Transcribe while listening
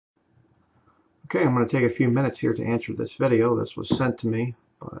Okay, I'm going to take a few minutes here to answer this video. This was sent to me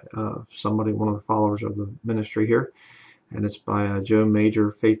by somebody, one of the followers of the ministry here, and it's by Joe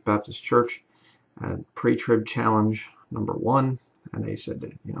Major, Faith Baptist Church, and Pre-Trib Challenge #1. And they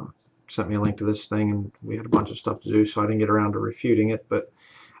said, sent me a link to this thing, and we had a bunch of stuff to do, so I didn't get around to refuting it. But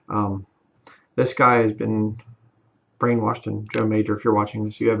this guy has been brainwashed, and Joe Major, if you're watching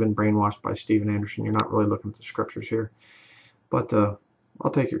this, you have been brainwashed by Steven Anderson. You're not really looking at the scriptures here, but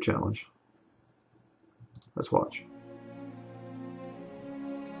I'll take your challenge. Let's watch.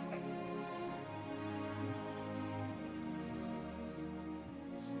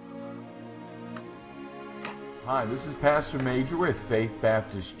 Hi, this is Pastor Major with Faith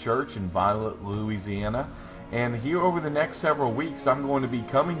Baptist Church in Violet, Louisiana. And here over the next several weeks, I'm going to be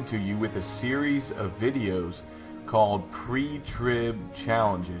coming to you with a series of videos called Pre-Trib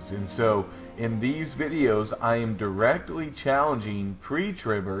Challenges. And so in these videos, I am directly challenging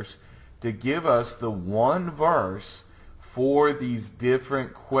pre-tribbers to give us the one verse for these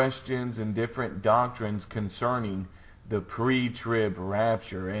different questions and different doctrines concerning the pre-trib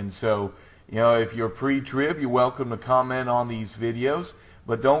rapture. And so, if you're pre-trib, you're welcome to comment on these videos,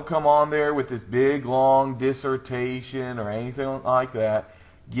 but don't come on there with this big long dissertation or anything like that.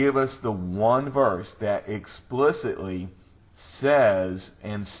 Give us the one verse that explicitly says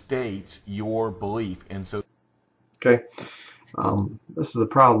and states your belief. And so, okay, this is the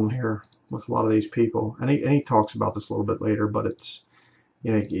problem here with a lot of these people, and he talks about this a little bit later, but it's,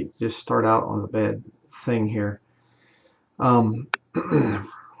 you just start out on the bad thing here. 2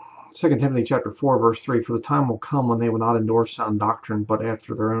 Timothy chapter 4 verse 3, for the time will come when they will not endure sound doctrine, but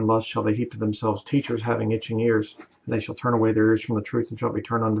after their own lust shall they heap to themselves teachers having itching ears, and they shall turn away their ears from the truth and shall be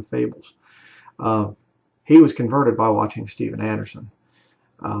turned unto fables. He was converted by watching Steven Anderson,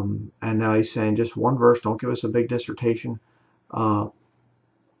 and now he's saying just one verse, don't give us a big dissertation.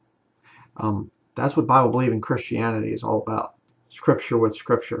 That's what Bible believing Christianity is all about. Scripture with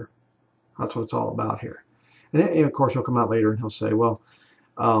Scripture. That's what it's all about here. And of course, he'll come out later and he'll say, well,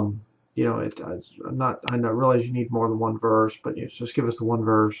 I realize you need more than one verse, but just give us the one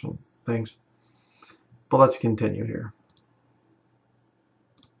verse and things. But let's continue here.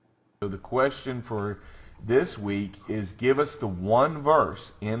 So the question for this week is, give us the one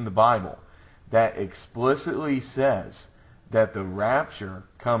verse in the Bible that explicitly says that the rapture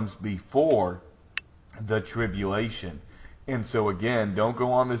comes before the tribulation. And so again, don't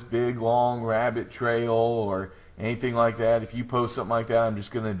go on this big long rabbit trail or anything like that. If you post something like that, I'm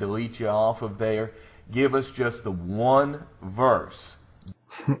just going to delete you off of there. Give us just the one verse.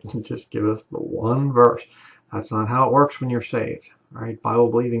 Just give us the one verse. That's not how it works when you're saved. All right,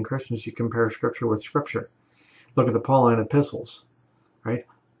 Bible-believing Christians, you compare Scripture with Scripture. Look at the Pauline epistles, right?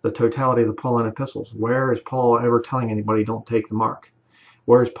 The totality of the Pauline epistles. Where is Paul ever telling anybody don't take the mark?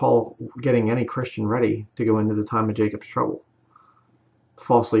 Where is Paul getting any Christian ready to go into the time of Jacob's trouble?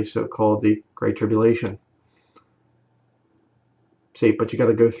 Falsely so-called the Great Tribulation. See, but you got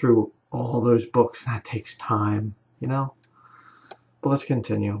to go through all those books. That takes time, But let's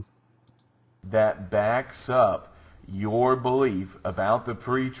continue. That backs up your belief about the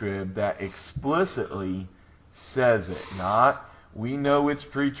pre-trib, that explicitly says it. Not, we know it's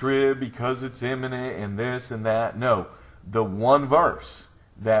pre-trib because it's imminent and this and that. No, the one verse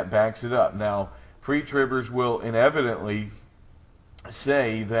that backs it up. Now, pre-tribbers will inevitably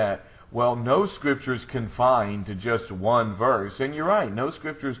say that, well, no scripture is confined to just one verse. And you're right, no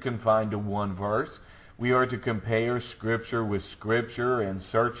scripture is confined to one verse. We are to compare Scripture with Scripture and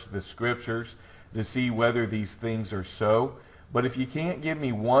search the Scriptures to see whether these things are so. But if you can't give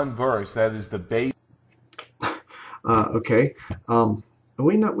me one verse, that is the base. Okay.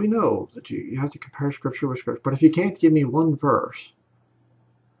 We know that you have to compare Scripture with Scripture. But if you can't give me one verse,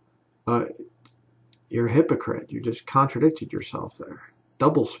 you're a hypocrite. You just contradicted yourself there.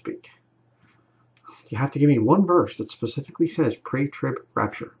 Double speak. You have to give me one verse that specifically says pre-trib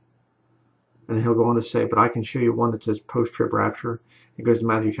rapture. And then he'll go on to say, but I can show you one that says post-trib rapture. It goes to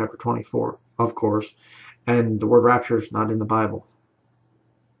Matthew chapter 24, of course. And the word rapture is not in the Bible.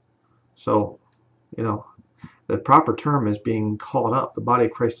 So, the proper term is being caught up. The body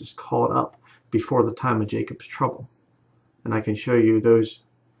of Christ is caught up before the time of Jacob's trouble. And I can show you those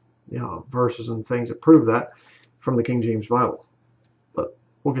verses and things that prove that from the King James Bible. But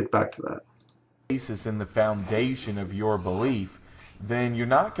we'll get back to that. Basis in the foundation of your belief, then you're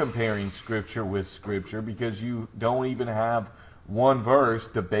not comparing Scripture with Scripture, because you don't even have one verse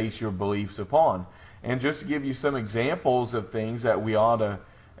to base your beliefs upon. And just to give you some examples of things that we ought to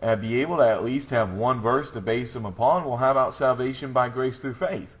be able to at least have one verse to base them upon, well, how about salvation by grace through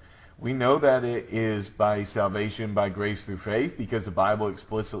faith? We know that it is by salvation by grace through faith because the Bible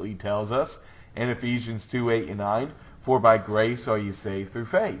explicitly tells us And Ephesians 2:8 and 9, for by grace are you saved through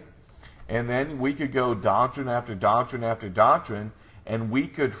faith. And then we could go doctrine after doctrine after doctrine, and we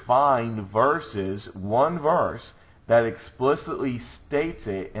could find verses, one verse, that explicitly states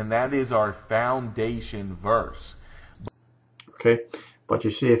it, and that is our foundation verse. Okay, but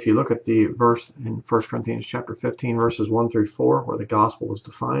you see, if you look at the verse in 1 Corinthians chapter 15, verses 1 through 4, where the gospel is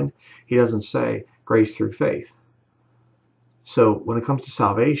defined, he doesn't say grace through faith. So when it comes to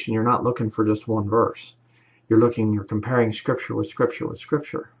salvation, you're not looking for just one verse. You're comparing Scripture with Scripture with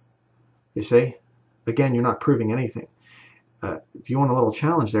Scripture. You see? Again, you're not proving anything. If you want a little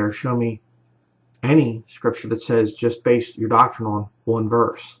challenge there, show me any Scripture that says just base your doctrine on one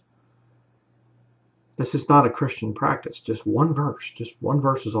verse. This is not a Christian practice. Just one verse. Just one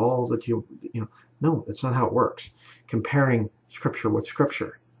verse is all that no, that's not how it works. Comparing Scripture with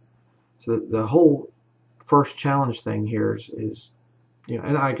Scripture. So the whole first challenge thing here is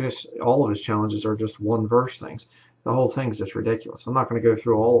and I guess all of his challenges are just one verse things. The whole thing's just ridiculous. I'm not going to go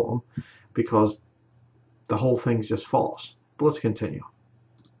through all of them because the whole thing's just false. But let's continue.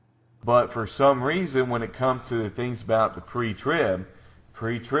 But for some reason, when it comes to the things about the pre-trib,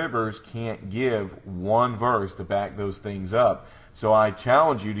 pre-tribbers can't give one verse to back those things up. So I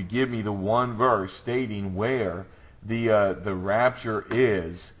challenge you to give me the one verse stating where the rapture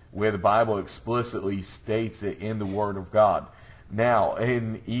is, where the Bible explicitly states it in the Word of God. Now,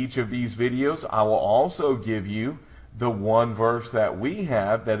 in each of these videos, I will also give you the one verse that we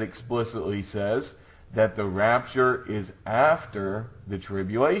have that explicitly says that the rapture is after the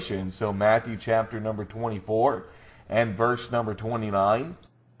tribulation. So Matthew chapter number 24 and verse number 29.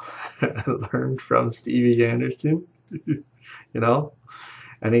 Learned from Stevie Anderson,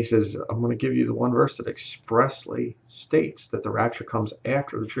 and he says, I'm going to give you the one verse that expressly states that the rapture comes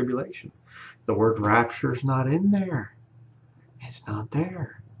after the tribulation. The word rapture is not in there. It's not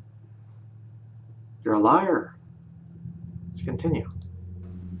there. You're a liar. Let's continue.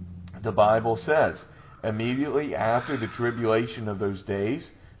 The Bible says, immediately after the tribulation of those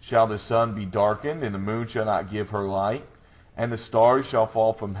days shall the sun be darkened, and the moon shall not give her light, and the stars shall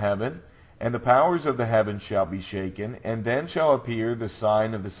fall from heaven, and the powers of the heavens shall be shaken, and then shall appear the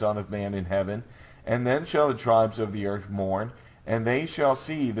sign of the Son of Man in heaven, and then shall the tribes of the earth mourn, and they shall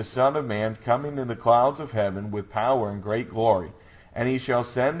see the Son of Man coming in the clouds of heaven with power and great glory. And he shall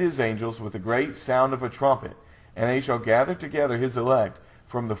send his angels with a great sound of a trumpet, and they shall gather together his elect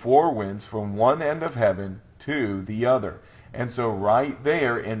from the four winds, from one end of heaven to the other. And so right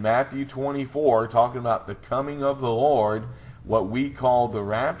there in Matthew 24, talking about the coming of the Lord, what we call the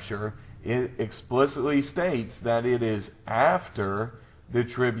rapture, it explicitly states that it is after the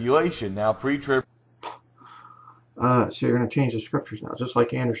tribulation. Now, pre-trib. So you're going to change the scriptures now, just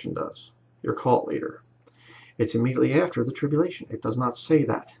like Anderson does, your cult leader. It's immediately after the tribulation. It does not say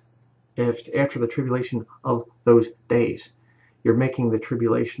that. If after the tribulation of those days, you're making the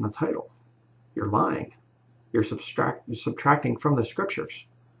tribulation a title. You're lying. You're subtracting from the scriptures.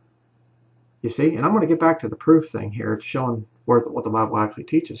 You see? And I'm going to get back to the proof thing here. It's showing what the Bible actually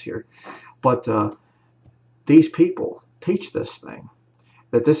teaches here. But these people teach this thing,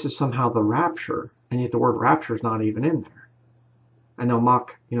 that this is somehow the rapture, and yet the word rapture is not even in there. And they'll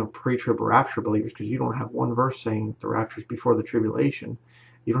mock, pre-trib rapture believers because you don't have one verse saying the rapture is before the tribulation.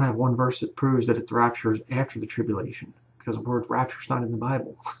 You don't have one verse that proves that the rapture is after the tribulation, because the word rapture is not in the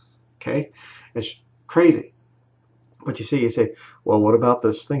Bible. Okay? It's crazy. But you see, you say, well, what about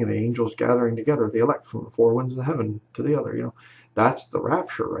this thing of the angels gathering together, the elect from the four winds of heaven to the other? That's the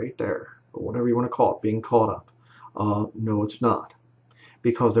rapture right there, or whatever you want to call it, being caught up. No, it's not,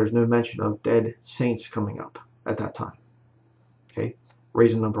 because there's no mention of dead saints coming up at that time. Okay,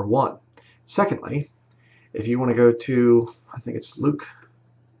 reason number one. Secondly, if you want to go to, I think it's Luke.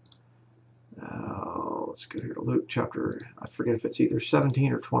 Let's go here to Luke chapter, I forget if it's either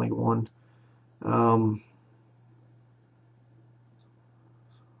 17 or 21.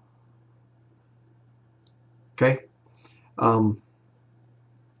 Okay. It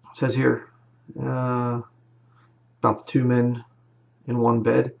says here about the two men in one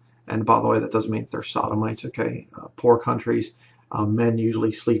bed. And by the way, that doesn't mean they're sodomites. Okay. Poor countries, men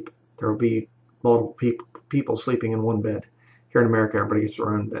usually sleep. There will be multiple people sleeping in one bed. Here in America, everybody gets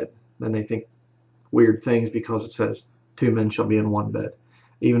their own bed. Then they think weird things because it says two men shall be in one bed.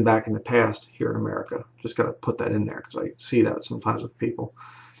 Even back in the past here in America. Just got to put that in there because I see that sometimes with people.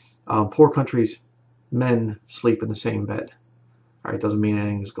 Poor countries, men sleep in the same bed. All right, doesn't mean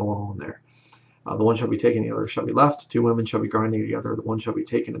anything's going on there. The one shall be taken, the other shall be left. Two women shall be grinding together. The one shall be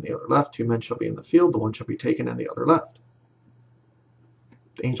taken and the other left. Two men shall be in the field. The one shall be taken and the other left.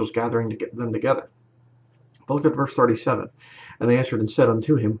 The angels gathering to get them together. But look at verse 37. And they answered and said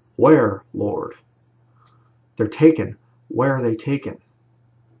unto him, Where, Lord? They're taken. Where are they taken?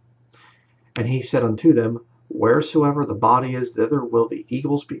 And he said unto them, Wheresoever the body is, thither will the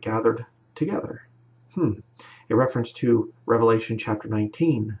eagles be gathered together. A reference to Revelation chapter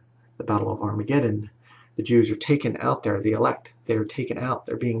 19, the Battle of Armageddon. The Jews are taken out there, the elect. They are taken out.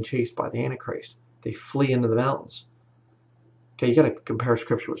 They're being chased by the Antichrist. They flee into the mountains. Okay, you got to compare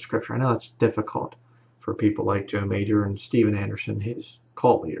Scripture with Scripture. I know it's difficult for people like Joe Major and Stephen Anderson, his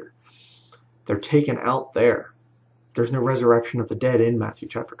cult leader. They're taken out there. There's no resurrection of the dead in Matthew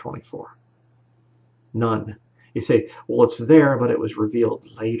chapter 24. None. You say, well, it's there, but it was revealed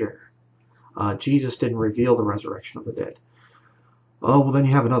later. Jesus didn't reveal the resurrection of the dead. Oh, well, then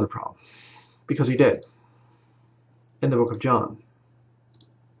you have another problem. Because he did. In the book of John.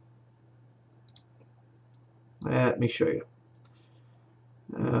 Let me show you.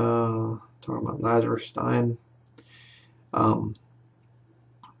 Talking about Lazarus dying.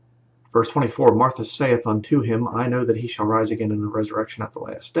 Verse 24, Martha saith unto him, I know that he shall rise again in the resurrection at the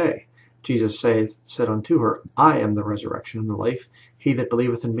last day. Jesus said unto her, I am the resurrection and the life. He that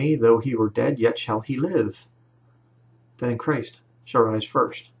believeth in me, though he were dead, yet shall he live. Then in Christ shall rise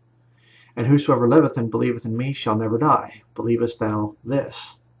first. And whosoever liveth and believeth in me shall never die. Believest thou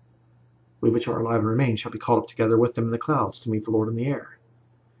this? We which are alive and remain shall be caught up together with them in the clouds to meet the Lord in the air.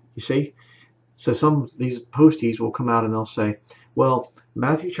 You see? So some of these posties will come out and they'll say, well,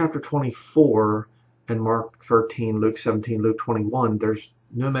 Matthew chapter 24 and Mark 13, Luke 17, Luke 21, there's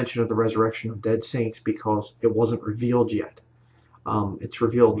no mention of the resurrection of dead saints because it wasn't revealed yet. It's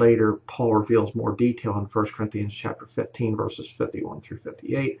revealed later. Paul reveals more detail in 1 Corinthians chapter 15, verses 51 through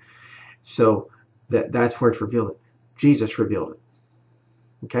 58. So that's where it's revealed. Jesus revealed it.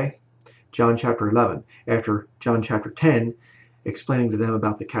 Okay? John chapter 11, after John chapter 10, explaining to them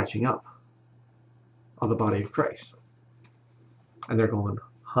about the catching up of the body of Christ. And they're going,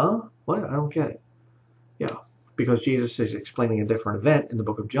 huh? What? I don't get it. Yeah, because Jesus is explaining a different event in the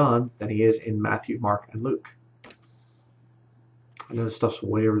book of John than he is in Matthew, Mark, and Luke. I know this stuff's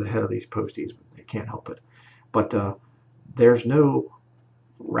way over the head of these posties, but they can't help it. But there's no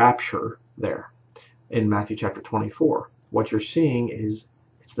rapture there in Matthew chapter 24. What you're seeing is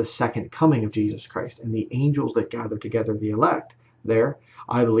it's the second coming of Jesus Christ. And the angels that gather together, the elect, there,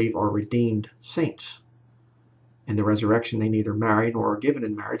 I believe, are redeemed saints. In the resurrection, they neither marry nor are given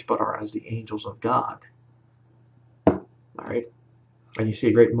in marriage, but are as the angels of God. All right? And you see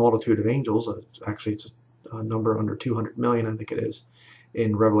a great multitude of angels. Actually, it's a number under 200 million, I think it is,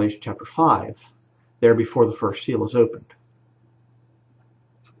 in Revelation chapter 5, there before the first seal is opened.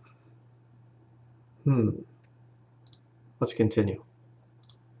 Let's continue.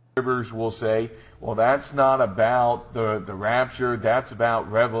 Rivers will say, well, that's not about the rapture. That's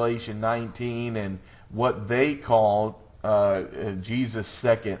about Revelation 19 and what they call Jesus'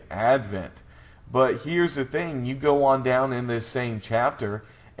 second advent. But here's the thing. You go on down in this same chapter,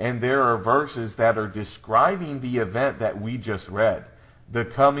 and there are verses that are describing the event that we just read, the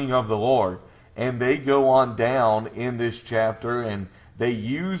coming of the Lord. And they go on down in this chapter, and they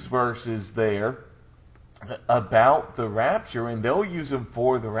use verses there about the rapture, and they'll use them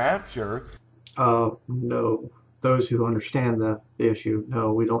for the rapture. No. Those who understand the issue,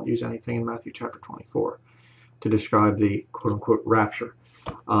 no, we don't use anything in Matthew chapter 24 to describe the quote-unquote rapture.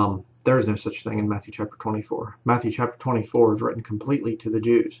 There is no such thing in Matthew chapter 24. Matthew chapter 24 is written completely to the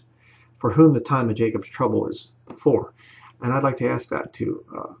Jews, for whom the time of Jacob's trouble is for. And I'd like to ask that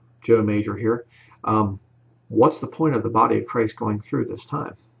to Joe Major here. What's the point of the body of Christ going through this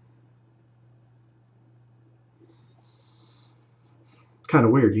time? It's kind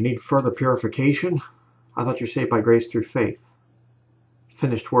of weird. You need further purification? I thought you're saved by grace through faith.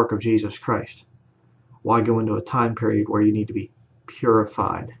 Finished work of Jesus Christ. Why go into a time period where you need to be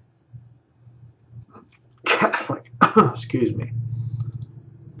purified? Catholic. Excuse me.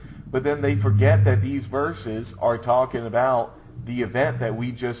 But then they forget that these verses are talking about the event that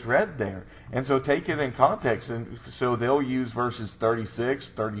we just read there. And so take it in context. And so they'll use verses 36,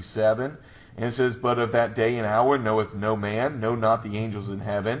 37. And it says, but of that day and hour knoweth no man, no not the angels in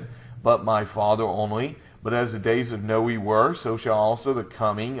heaven, but my Father only. But as the days of Noe were, so shall also the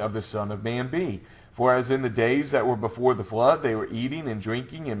coming of the Son of Man be. For as in the days that were before the flood, they were eating and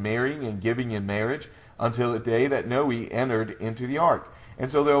drinking and marrying and giving in marriage until the day that Noe entered into the ark.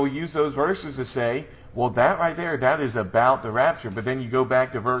 And so they'll use those verses to say, well, that right there, that is about the rapture. But then you go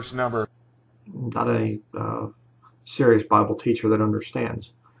back to verse number. Not a serious Bible teacher that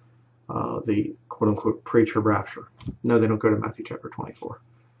understands the quote-unquote Pre-Trib rapture. No, they don't go to Matthew chapter 24.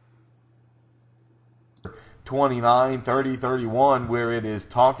 29, 30, 31, where it is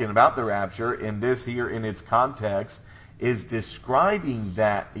talking about the rapture, and this here in its context is describing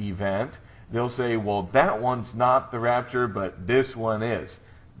that event, they'll say, well, that one's not the rapture, but this one is.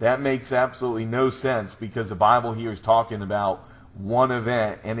 That makes absolutely no sense, because the Bible here is talking about one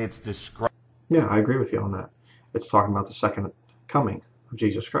event, and it's describing. Yeah, I agree with you on that. It's talking about the second coming of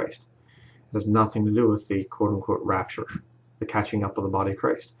Jesus Christ. It has nothing to do with the quote-unquote rapture, the catching up of the body of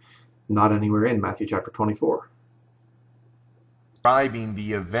Christ. Not anywhere in Matthew chapter 24. Describing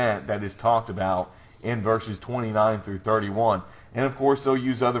the event that is talked about in verses 29 through 31. And of course, they'll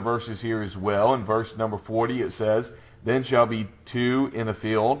use other verses here as well. In verse number 40, it says, "Then shall be two in the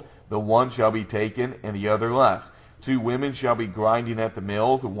field, the one shall be taken, and the other left. 2 women shall be grinding at the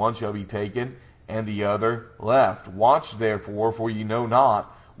mill, the one shall be taken, and the other left. Watch therefore, for ye know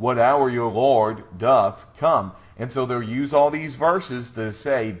not what hour your Lord doth come." And so they'll use all these verses to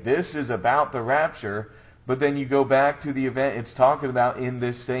say this is about the rapture, but then you go back to the event it's talking about in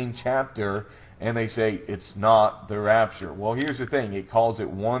this same chapter, and they say it's not the rapture. Well, here's the thing. It calls it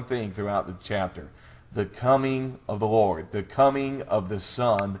one thing throughout the chapter: the coming of the Lord, the coming of the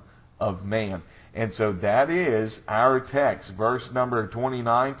Son of Man. And so that is our text, verse number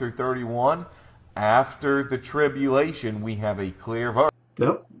 29 through 31. After the tribulation, we have a clear verse.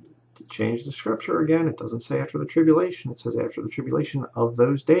 Nope. To change the scripture again, it doesn't say after the tribulation. It says after the tribulation of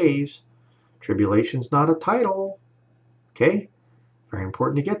those days. Tribulation's not a title. Okay? Very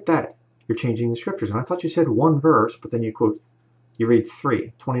important to get that. You're changing the scriptures. And I thought you said one verse, but then you read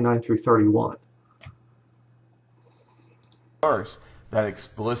 3, 29 through 31. Verse that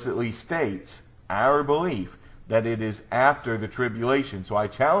explicitly states our belief that it is after the tribulation. So I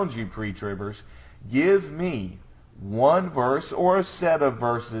challenge you, pre-tribbers, give me one verse or a set of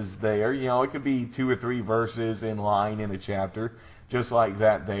verses there. You know, it could be 2 or 3 verses in line in a chapter, just like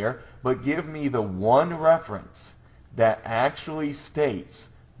that there. But give me the one reference that actually states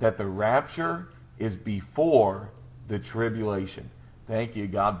that the rapture is before the tribulation. Thank you.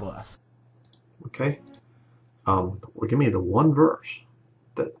 God bless. Okay? Well, give me the one verse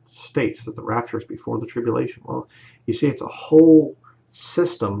that states that the rapture is before the tribulation. Well, you see, it's a whole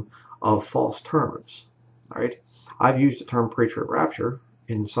system of false terms. All right? I've used the term pre-trib rapture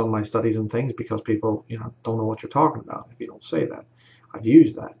in some of my studies and things because people, don't know what you're talking about if you don't say that. I've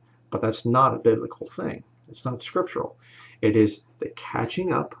used that, but that's not a biblical thing. It's not scriptural. It is the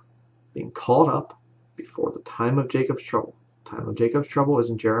catching up, being caught up before the time of Jacob's trouble. The time of Jacob's trouble is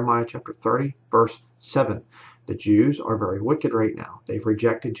in Jeremiah chapter 30, verse 7. The Jews are very wicked right now. They've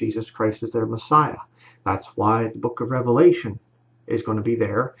rejected Jesus Christ as their Messiah. That's why the book of Revelation is going to be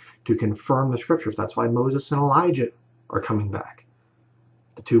there to confirm the scriptures. That's why Moses and Elijah are coming back.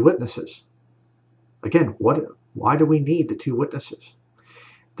 The 2 witnesses. Again, why do we need the 2 witnesses?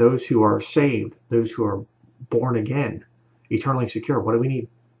 Those who are saved, those who are born again, eternally secure. What do we need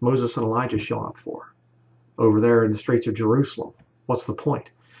Moses and Elijah showing up for? Over there in the streets of Jerusalem. What's the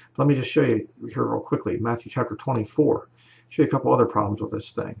point? Let me just show you here real quickly. Matthew chapter 24. Show you a couple other problems with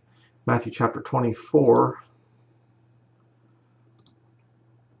this thing. Matthew chapter 24.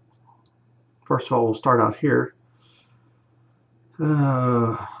 First of all, we'll start out here.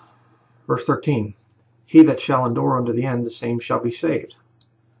 Verse 13. He that shall endure unto the end, the same shall be saved.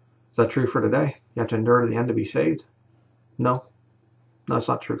 Is that true for today? You have to endure to the end to be saved? No. No, it's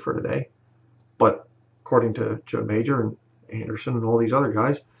not true for today. But according to Joe Major and Anderson and all these other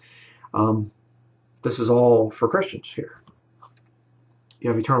guys, this is all for Christians here. You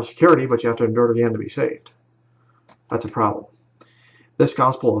have eternal security, but you have to endure to the end to be saved. That's a problem. This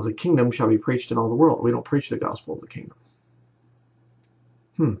gospel of the kingdom shall be preached in all the world. We don't preach the gospel of the kingdom.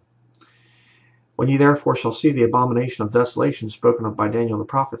 When ye therefore shall see the abomination of desolation spoken of by Daniel the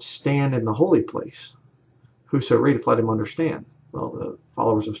prophet stand in the holy place, whoso readeth, let him understand. Well, the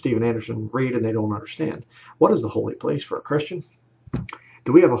followers of Stephen Anderson read and they don't understand. What is the holy place for a Christian?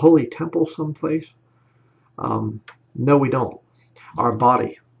 Do we have a holy temple someplace? No, we don't. Our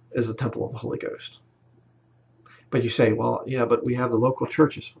body is the temple of the Holy Ghost. But you say, well, yeah, but we have the local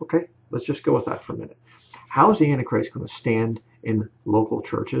churches. Okay, let's just go with that for a minute. How is the Antichrist going to stand in local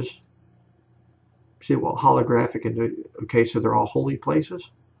churches? See, well, holographic, and okay, so they're all holy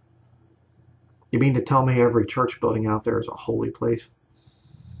places? You mean to tell me every church building out there is a holy place?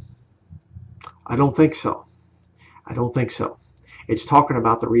 I don't think so. I don't think so. It's talking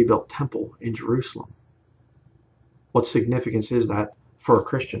about the rebuilt temple in Jerusalem. What significance is that for a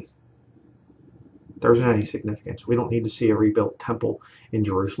Christian? There isn't any significance. We don't need to see a rebuilt temple in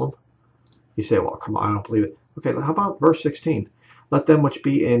Jerusalem. You say, well, come on, I don't believe it. Okay, how about verse 16? Let them which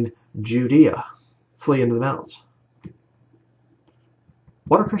be in Judea flee into the mountains.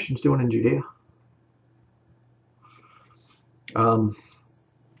 What are Christians doing in Judea? Let's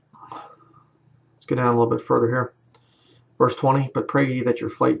go down a little bit further here. Verse 20, but pray ye that your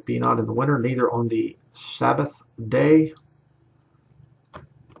flight be not in the winter, neither on the Sabbath day.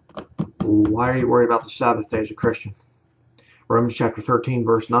 Why are you worried about the Sabbath day as a Christian? Romans chapter 13,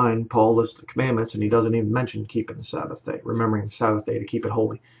 verse 9, Paul lists the commandments, and he doesn't even mention keeping the Sabbath day, remembering the Sabbath day to keep it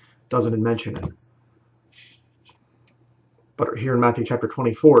holy. Doesn't even mention it. But here in Matthew chapter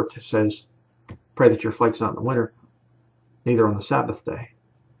 24, it says, pray that your flight's not in the winter, neither on the Sabbath day.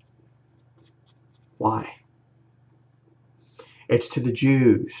 Why? It's to the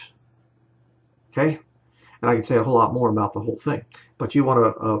Jews. Okay? And I could say a whole lot more about the whole thing. But you want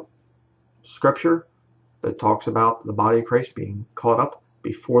a scripture that talks about the body of Christ being caught up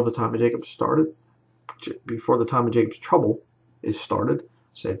before the time of Jacob started, before the time of Jacob's trouble is started.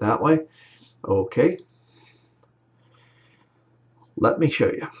 Say it that way. Okay. Let me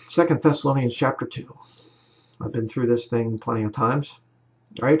show you. 2 Thessalonians chapter 2. I've been through this thing plenty of times.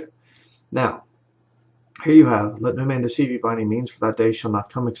 Right? Now, here you have, let no man deceive you by any means, for that day shall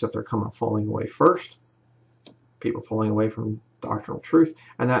not come except there come a falling away first. People falling away from doctrinal truth,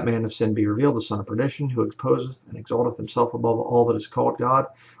 and that man of sin be revealed, the son of perdition, who exposeth and exalteth himself above all that is called God,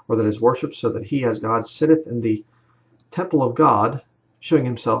 or that is worshipped, so that he as God sitteth in the temple of God, showing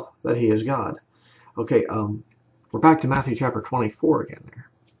himself that he is God. Okay, we're back to Matthew chapter 24 again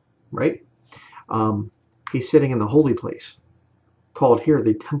there, right? He's sitting in the holy place, called here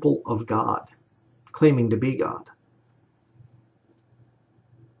the temple of God, claiming to be God.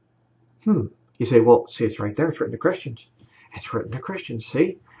 You say, well, see, it's right there. It's written to Christians. It's written to Christians.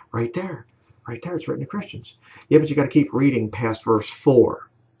 See? Right there. Right there. It's written to Christians. Yeah, but you got to keep reading past verse 4,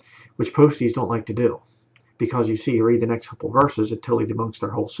 which posties don't like to do. Because you see, you read the next couple of verses, it totally debunks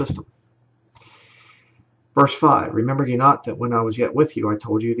their whole system. Verse 5, remember ye not that when I was yet with you, I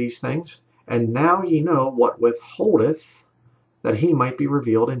told you these things? And now ye know what withholdeth, that he might be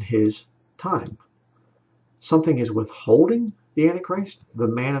revealed in his time. Something is withholding the Antichrist, the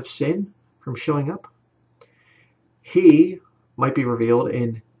man of sin, from showing up. He might be revealed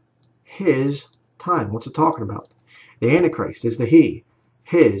in his time. What's it talking about? The Antichrist is the he.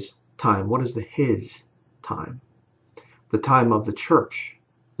 His time. What is the his time? The time of the church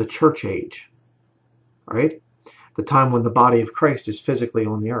age. All right? The time when the body of Christ is physically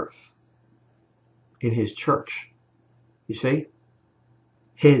on the earth. In his church. You see?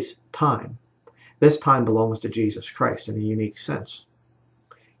 His time. This time belongs to Jesus Christ in a unique sense.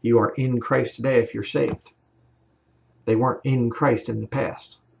 You are in Christ today if you're saved. They weren't in Christ in the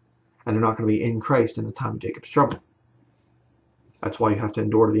past. And they're not going to be in Christ in the time of Jacob's trouble. That's why you have to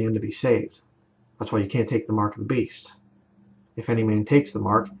endure to the end to be saved. That's why you can't take the mark of the beast. If any man takes the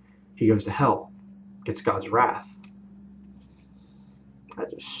mark, he goes to hell. Gets God's wrath.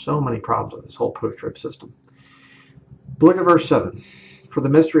 There's so many problems with this whole post-trib system. But look at verse 7. For the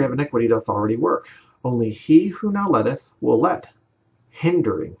mystery of iniquity doth already work. Only he who now letteth will let.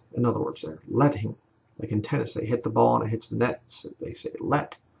 Hindering, in other words, there, letting, like in tennis, they hit the ball and it hits the net, so they say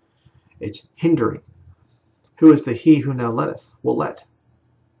let. It's hindering. Who is the he who now letteth? Will let.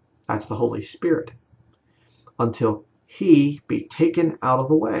 That's the Holy Spirit. Until he be taken out of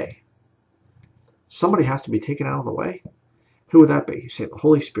the way. Somebody has to be taken out of the way. Who would that be? You say the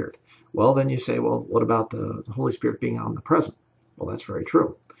Holy Spirit. Well, then you say, well, what about the Holy Spirit being omnipresent? Well, that's very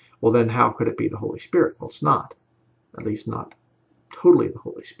true. Well, then how could it be the Holy Spirit? Well, it's not. At least not totally the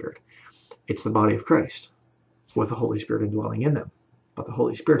Holy Spirit. It's the body of Christ with the Holy Spirit indwelling in them. But the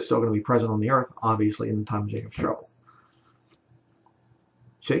Holy Spirit's still going to be present on the earth, obviously, in the time of Jacob's trouble.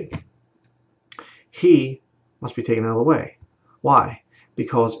 See? He must be taken out of the way. Why?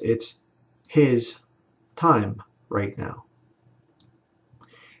 Because it's his time right now.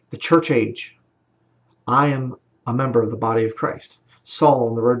 The church age. I am a member of the body of Christ. Saul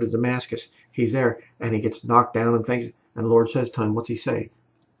on the road to Damascus, he's there and he gets knocked down and things. And the Lord says to him, what's he say?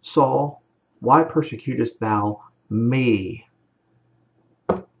 Saul, why persecutest thou me?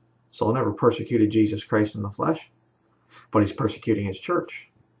 Saul never persecuted Jesus Christ in the flesh, but he's persecuting his church.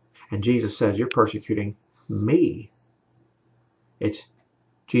 And Jesus says, you're persecuting me. It's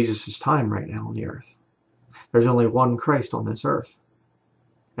Jesus' time right now on the earth. There's only one Christ on this earth,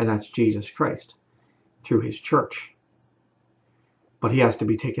 and that's Jesus Christ through his church. But he has to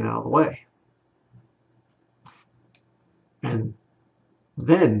be taken out of the way. And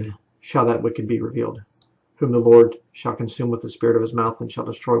then shall that wicked be revealed, whom the Lord shall consume with the spirit of his mouth and shall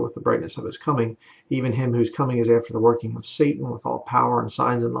destroy with the brightness of his coming, even him whose coming is after the working of Satan with all power and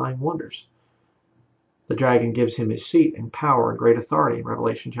signs and lying wonders. The dragon gives him his seat and power and great authority in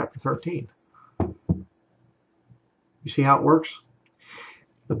Revelation chapter 13. You see how it works?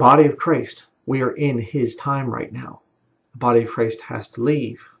 The body of Christ, we are in his time right now. the body of Christ has to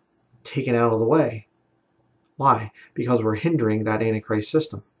leave, taken out of the way. Why? Because we're hindering that Antichrist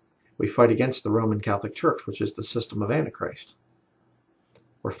system. We fight against the Roman Catholic Church, which is the system of Antichrist.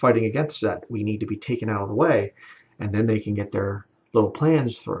 We're fighting against that. We need to be taken out of the way, and then they can get their little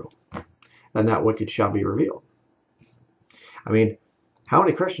plans through. Then that wicked shall be revealed. I mean, how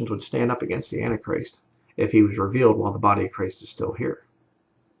many Christians would stand up against the Antichrist if he was revealed while the body of Christ is still here?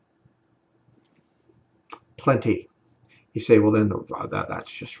 Plenty. You say, well, then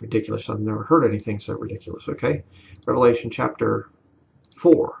that's just ridiculous. I've never heard anything so ridiculous. Okay, Revelation chapter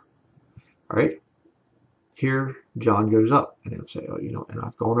 4. All right, here John goes up, and he'll say, oh, and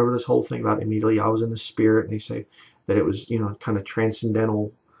I've gone over this whole thing about immediately I was in the spirit, and they say that it was, kind of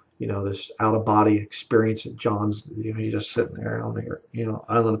transcendental, this out of body experience that John's, he's just sitting there on the,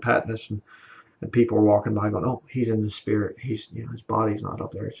 island of Patmos, and people are walking by going, oh, he's in the spirit. He's, his body's not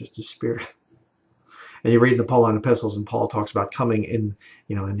up there. It's just his spirit. And you read the Pauline epistles, and Paul talks about coming in,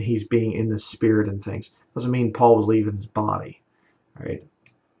 and he's being in the spirit and things. Doesn't mean Paul was leaving his body, right?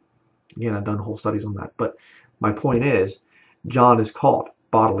 Again, I've done whole studies on that. But my point is, John is caught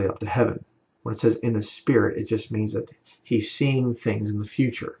bodily up to heaven. When it says in the spirit, it just means that he's seeing things in the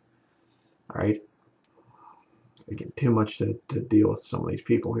future, all right? Again, too much to deal with some of these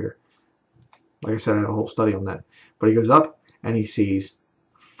people here. Like I said, I have a whole study on that. But he goes up, and he sees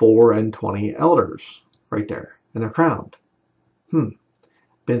 24 elders right there, and they're crowned.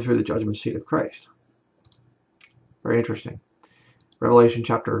 Been through the judgment seat of Christ. Very interesting. Revelation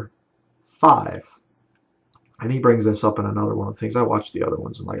chapter 5. And he brings this up in another one of the things. I watched the other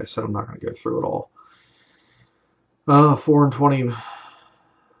ones, and like I said, I'm not going to go through it all. 4 and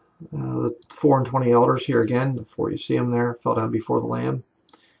 20 elders here again, before you see them there, fell down before the Lamb.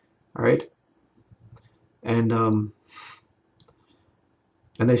 All right. And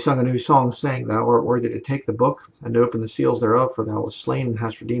they sung a new song, saying, Thou art worthy to take the book and to open the seals thereof, for thou wast slain and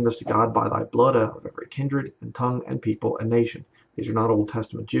hast redeemed us to God by thy blood out of every kindred and tongue and people and nation. These are not Old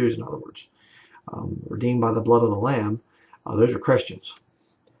Testament Jews, in other words. Redeemed by the blood of the Lamb, those are Christians.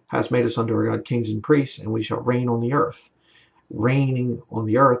 Hast made us unto our God kings and priests, and we shall reign on the earth. Reigning on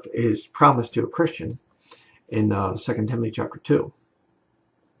the earth is promised to a Christian in 2 Timothy chapter 2.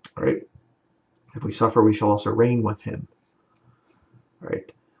 All right? If we suffer, we shall also reign with him.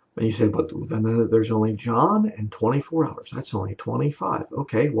 Right? And you say, but then there's only John and 24 elders. That's only 25.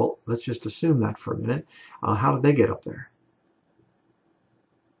 Okay, well, let's just assume that for a minute. How did they get up there?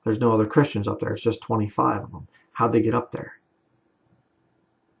 There's no other Christians up there. It's just 25 of them. How'd they get up there?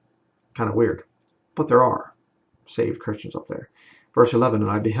 Kind of weird. But there are saved Christians up there. Verse 11, and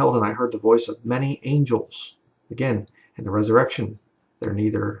I beheld and I heard the voice of many angels. Again, in the resurrection, they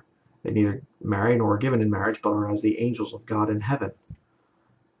neither marry nor are given in marriage, but are as the angels of God in heaven.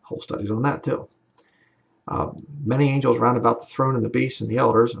 Whole studies on that too. Many angels round about the throne and the beast and the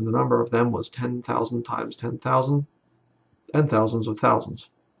elders, and the number of them was 10,000 times 10,000 and thousands of thousands.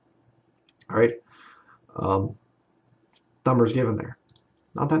 All right. Numbers given there.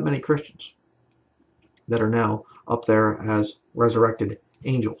 Not that many Christians that are now up there as resurrected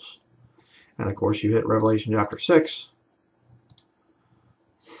angels. And of course, you hit Revelation chapter 6.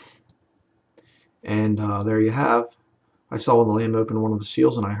 And there you have. I saw when the Lamb opened one of the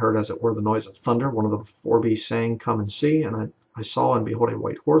seals, and I heard as it were the noise of thunder. One of the four beasts saying, Come and see. And I saw, and behold, a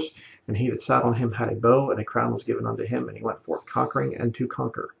white horse, and he that sat on him had a bow, and a crown was given unto him, and he went forth conquering and to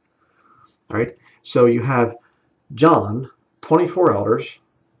conquer. All right. So you have John, 24 elders,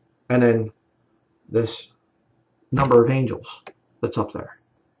 and then this number of angels that's up there.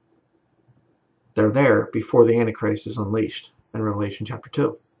 They're there before the Antichrist is unleashed in Revelation chapter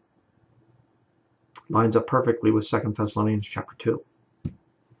 2. Lines up perfectly with 2 Thessalonians chapter 2.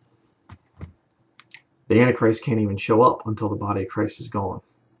 The Antichrist can't even show up until the body of Christ is gone.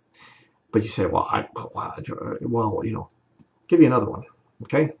 But you say, well, give you another one.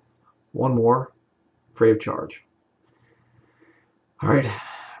 Okay? One more, free of charge. All right,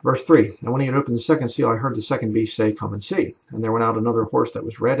 verse 3. And when he had opened the second seal, I heard the second beast say, Come and see. And there went out another horse that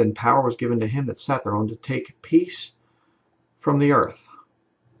was red, and power was given to him that sat thereon to take peace from the earth,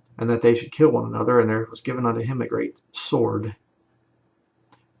 and that they should kill one another, and there was given unto him a great sword.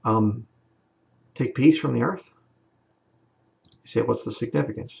 Take peace from the earth? You say, what's the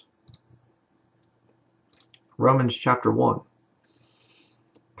significance? Romans chapter 1.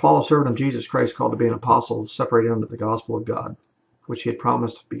 Paul, a servant of Jesus Christ, called to be an apostle, separated unto the gospel of God, which he had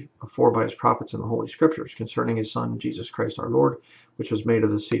promised before by his prophets in the Holy Scriptures, concerning his Son, Jesus Christ our Lord, which was made of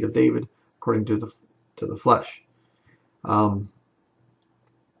the seed of David, according to the flesh. I'm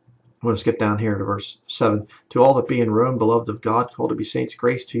going to skip down here to verse 7. To all that be in Rome, beloved of God, called to be saints,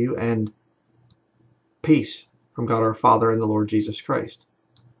 grace to you and peace from God our Father and the Lord Jesus Christ.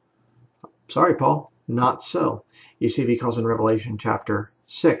 Sorry, Paul, not so. You see, because in Revelation chapter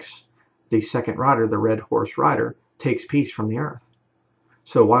 6, the second rider, the red horse rider, takes peace from the earth.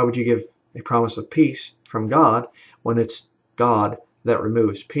 So why would you give a promise of peace from God when it's God that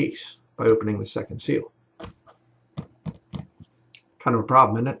removes peace by opening the second seal? Kind of a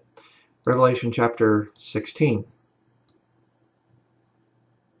problem, isn't it? Revelation chapter 16.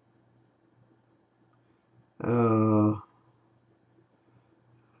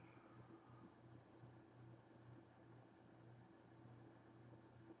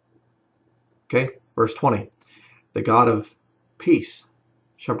 Okay, verse 20. The God of peace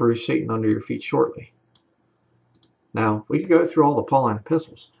shall bruise Satan under your feet shortly. Now, we could go through all the Pauline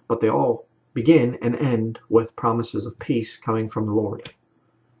epistles, but they all begin and end with promises of peace coming from the Lord.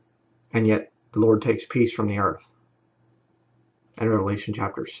 And yet, the Lord takes peace from the earth. In Revelation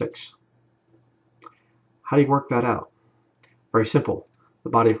chapter 6. How do you work that out? Very simple. The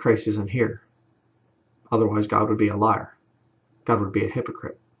body of Christ isn't here. Otherwise, God would be a liar. God would be a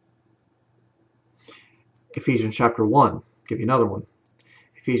hypocrite. Ephesians chapter 1. I'll give you another one.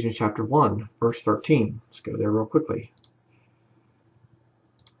 Ephesians chapter 1, verse 13. Let's go there real quickly.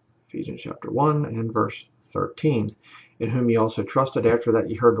 Ephesians chapter 1 and verse 13. In whom ye also trusted after that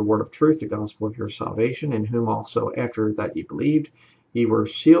ye heard the word of truth, the gospel of your salvation, in whom also after that ye believed, ye were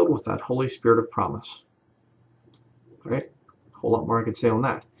sealed with that Holy Spirit of promise. All right? A whole lot more I could say on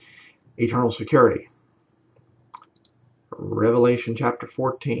that. Eternal security. Revelation chapter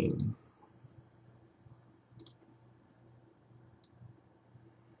 14.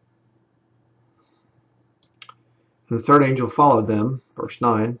 And the third angel followed them, verse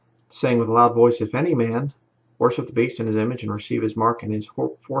 9, saying with a loud voice, if any man worship the beast in his image and receive his mark in his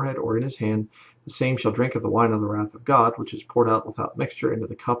forehead or in his hand, the same shall drink of the wine of the wrath of God, which is poured out without mixture into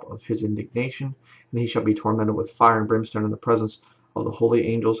the cup of his indignation, and he shall be tormented with fire and brimstone in the presence of the holy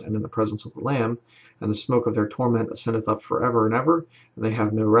angels and in the presence of the Lamb, and the smoke of their torment ascendeth up forever and ever, and they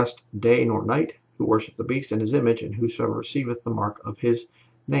have no rest day nor night, who worship the beast in his image, and whosoever receiveth the mark of his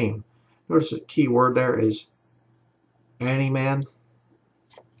name. Notice the key word there is any man.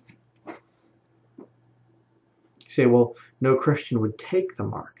 You say, well, no Christian would take the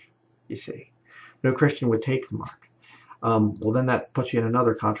mark. You see, no Christian would take the mark. Well, then that puts you in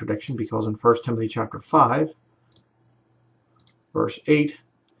another contradiction, because in 1 Timothy chapter 5, verse 8,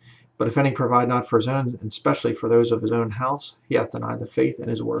 but if any provide not for his own, and especially for those of his own house, he hath denied the faith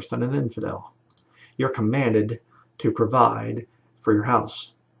and is worse than an infidel. You're commanded to provide for your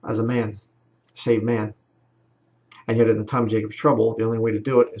house as a man, saved man. And yet in the time of Jacob's trouble, the only way to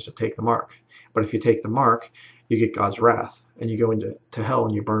do it is to take the mark. But if you take the mark, you get God's wrath, and you go into hell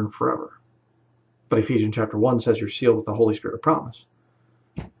and you burn forever. But Ephesians chapter 1 says you're sealed with the Holy Spirit of promise.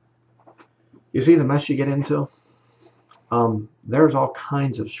 You see the mess you get into? There's all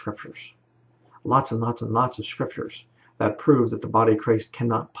kinds of scriptures, lots and lots and lots of scriptures that prove that the body of Christ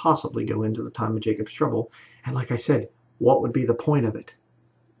cannot possibly go into the time of Jacob's trouble. And like I said, what would be the point of it?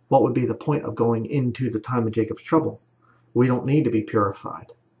 What would be the point of going into the time of Jacob's trouble? We don't need to be purified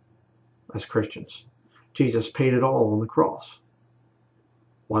as Christians. Jesus paid it all on the cross.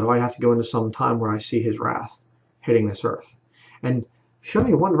 Why do I have to go into some time where I see his wrath hitting this earth? And show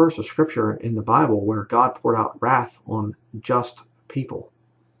me one verse of scripture in the Bible where God poured out wrath on just people,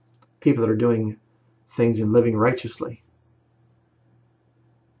 people that are doing things and living righteously.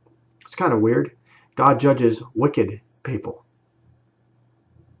 It's kind of weird. God judges wicked people.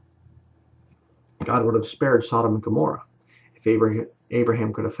 God would have spared Sodom and Gomorrah if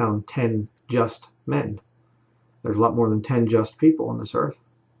Abraham could have found 10 just men. There's a lot more than 10 just people on this earth.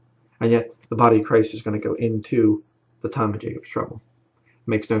 And yet the body of Christ is going to go into the time of Jacob's trouble. It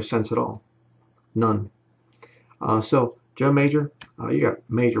makes no sense at all. None. So, Joe Major, you got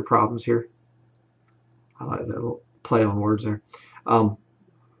major problems here. I like that little play on words there.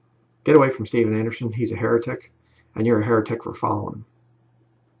 Get away from Steven Anderson. He's a heretic, and you're a heretic for following him.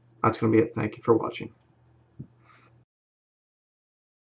 That's going to be it. Thank you for watching.